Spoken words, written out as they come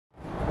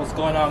What's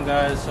going on,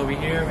 guys? So we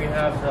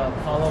have the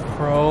Apollo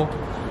Pro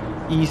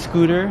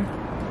e-scooter.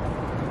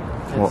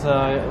 It's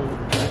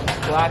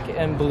black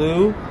and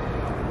blue.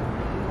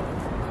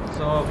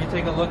 So if you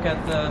take a look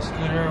at the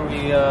scooter,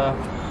 we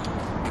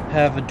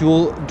have a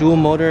dual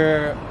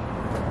motors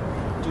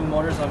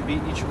on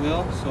each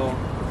wheel. So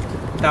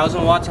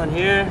 1,000 watts on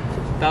here,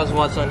 1,000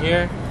 watts on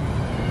here.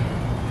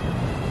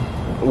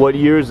 What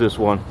year is this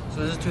one?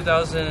 So this is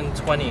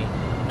 2020.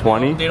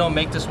 20? They don't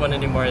make this one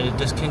anymore. They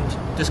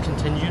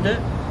discontinued it.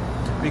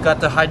 We got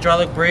the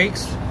hydraulic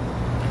brakes.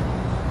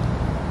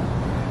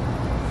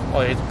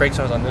 Oh, the brakes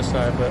are on this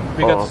side, but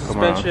we got the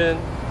suspension,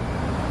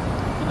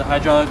 the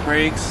hydraulic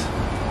brakes.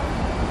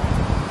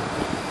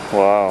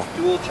 Wow.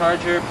 Dual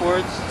charger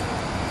ports.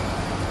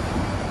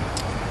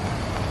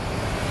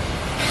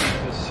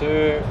 Yes,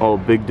 sir. Oh,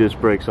 big disc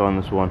brakes on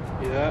this one.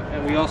 Yeah,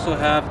 and we also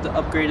have the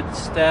upgraded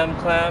stem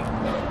clamp.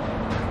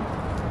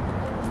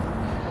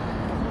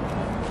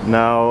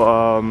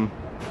 Now,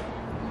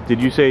 did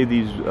you say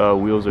these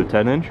wheels are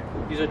 10-inch?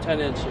 These are 10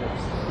 inches.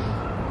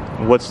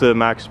 What's the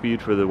max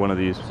speed for one of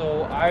these?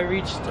 So I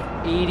reached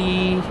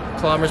 80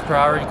 kilometers per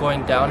hour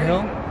going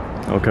downhill.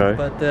 Okay.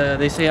 But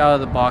they say out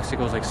of the box it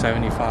goes like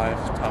 75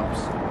 tops.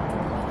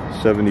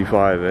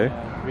 75, eh?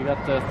 We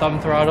got the thumb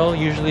throttle.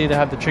 Usually they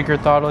have the trigger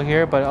throttle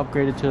here, but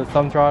upgraded to the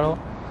thumb throttle.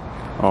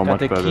 Oh, much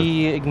better. Got the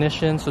key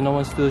ignition, so no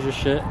one steals your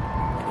shit.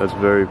 That's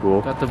very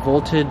cool. Got the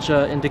voltage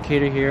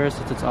indicator here,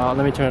 since it's on.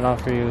 Let me turn it on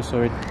for you.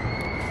 So we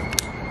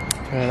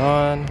turn it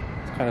on.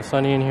 It's kind of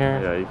sunny in here.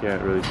 Yeah, you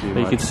can't really see but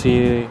much. You can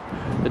see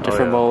the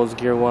different modes: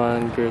 gear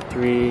 1, gear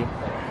 3.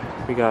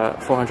 We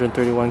got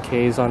 431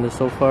 Ks on this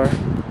so far.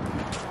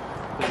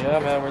 But yeah,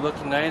 man, we're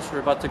looking nice. We're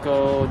about to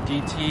go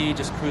DT,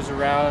 just cruise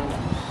around,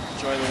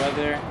 enjoy the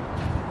weather,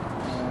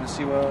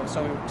 see what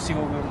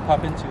we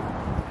pop into.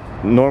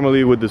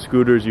 Normally with the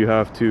scooters you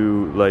have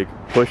to like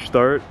push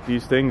start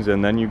these things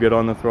and then you get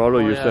on the throttle.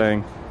 You're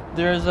saying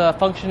there's a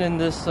function in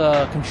this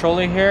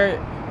controller here.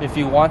 If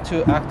you want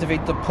to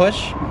activate the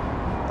push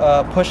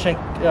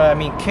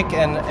and kick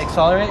and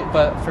accelerate,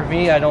 but for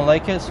me I don't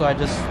like it, so I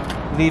just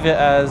leave it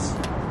as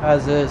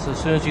is. As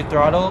soon as you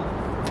throttle,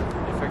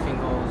 it freaking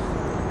goes.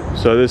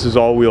 So this is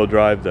all-wheel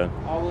drive then?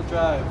 All-wheel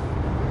drive.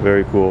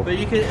 Very cool. But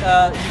you could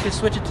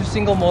switch it to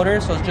single motor,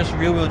 so it's just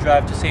rear-wheel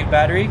drive to save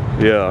battery.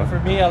 Yeah. But for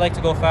me, I like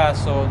to go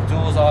fast, so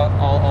duals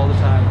all the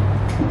time.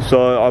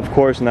 So of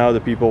course now the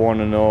people want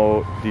to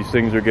know, these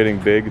things are getting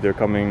big, they're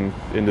coming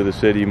into the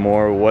city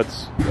more.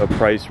 What's a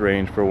price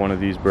range for one of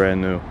these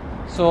brand new?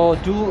 So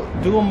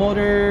dual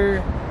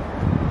motor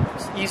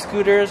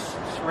e-scooters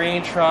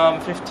range from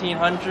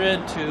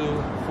 $1,500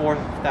 to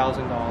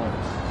 $4,000.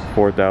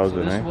 4,000,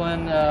 so this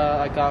one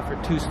I got for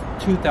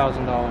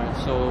 $2,000,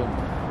 so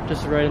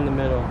just right in the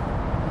middle.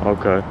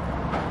 Okay,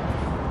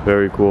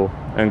 very cool.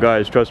 And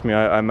guys, trust me,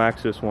 I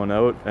maxed this one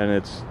out and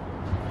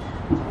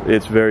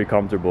it's very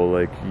comfortable.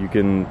 Like, you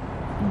can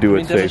do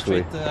it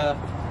safely. Demonstrate the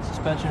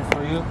suspension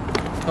for you.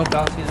 How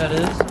bouncy that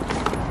is.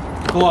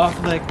 Go off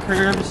like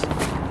curves,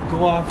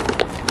 go off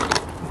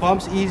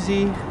bumps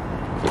easy.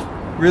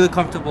 Really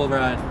comfortable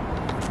ride.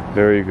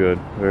 Very good,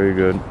 very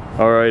good.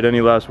 All right,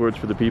 any last words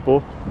for the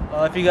people?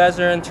 If you guys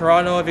are in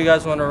Toronto, if you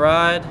guys want to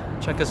ride,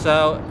 check us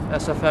out,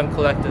 SFM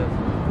Collective.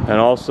 And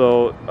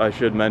also, I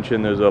should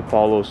mention there's a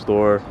Apollo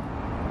store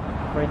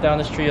right down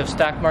the street of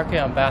Stack Market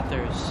on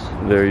Bathurst.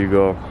 There you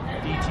go.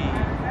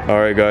 DT. All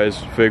right, guys,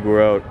 Fig,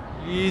 we're out.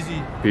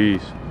 Easy.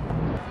 Peace.